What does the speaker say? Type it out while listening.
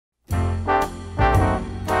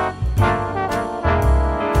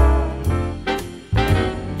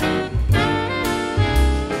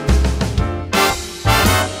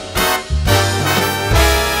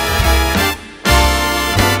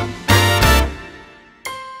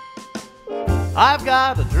I've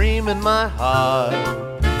got a dream in my heart,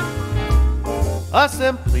 a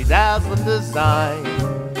simply dazzling design.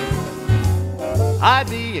 I'd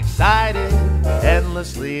be excited,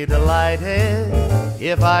 endlessly delighted,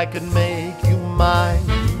 if I could make you mine.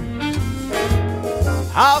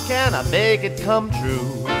 How can I make it come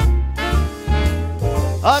true?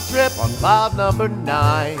 A trip on cloud number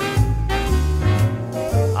 9.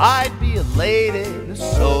 I'd be elated,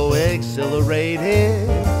 so exhilarated,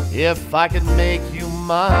 if I could make you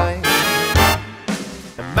mine.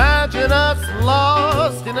 Imagine us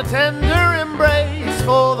lost in a tender embrace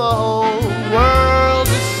for the whole world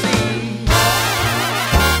to see.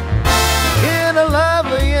 In a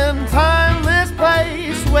lovely and timeless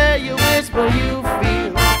place where you whisper you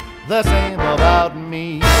feel the same about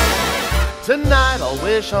me. Tonight I'll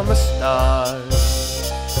wish on the stars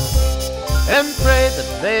and pray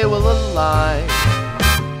that they will align.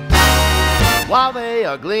 While they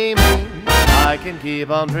are gleaming, I can keep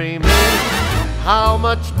on dreaming how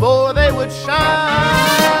much more they would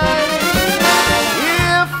shine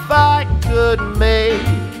if I could make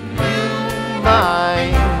you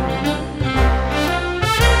mine.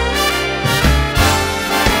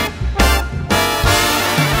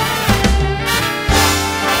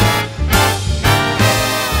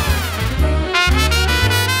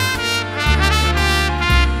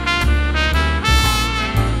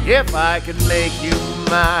 If I could make you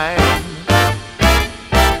mine.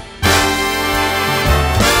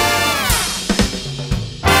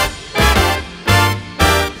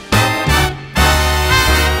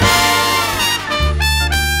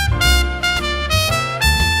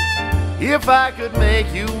 If I could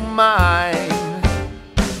make you mine.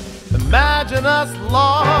 Imagine us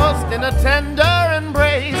lost in a tender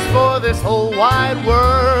embrace for this whole wide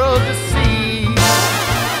world to see.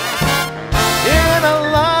 In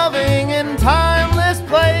a loving and timeless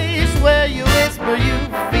place where you whisper you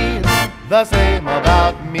feel the same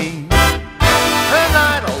about me.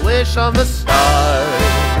 Tonight I'll wish on the stars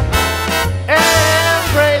and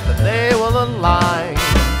pray that they will align.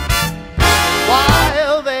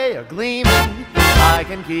 While they are gleaming, I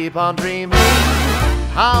can keep on dreaming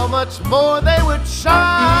how much more they would shine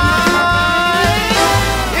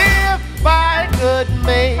if I could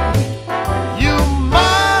make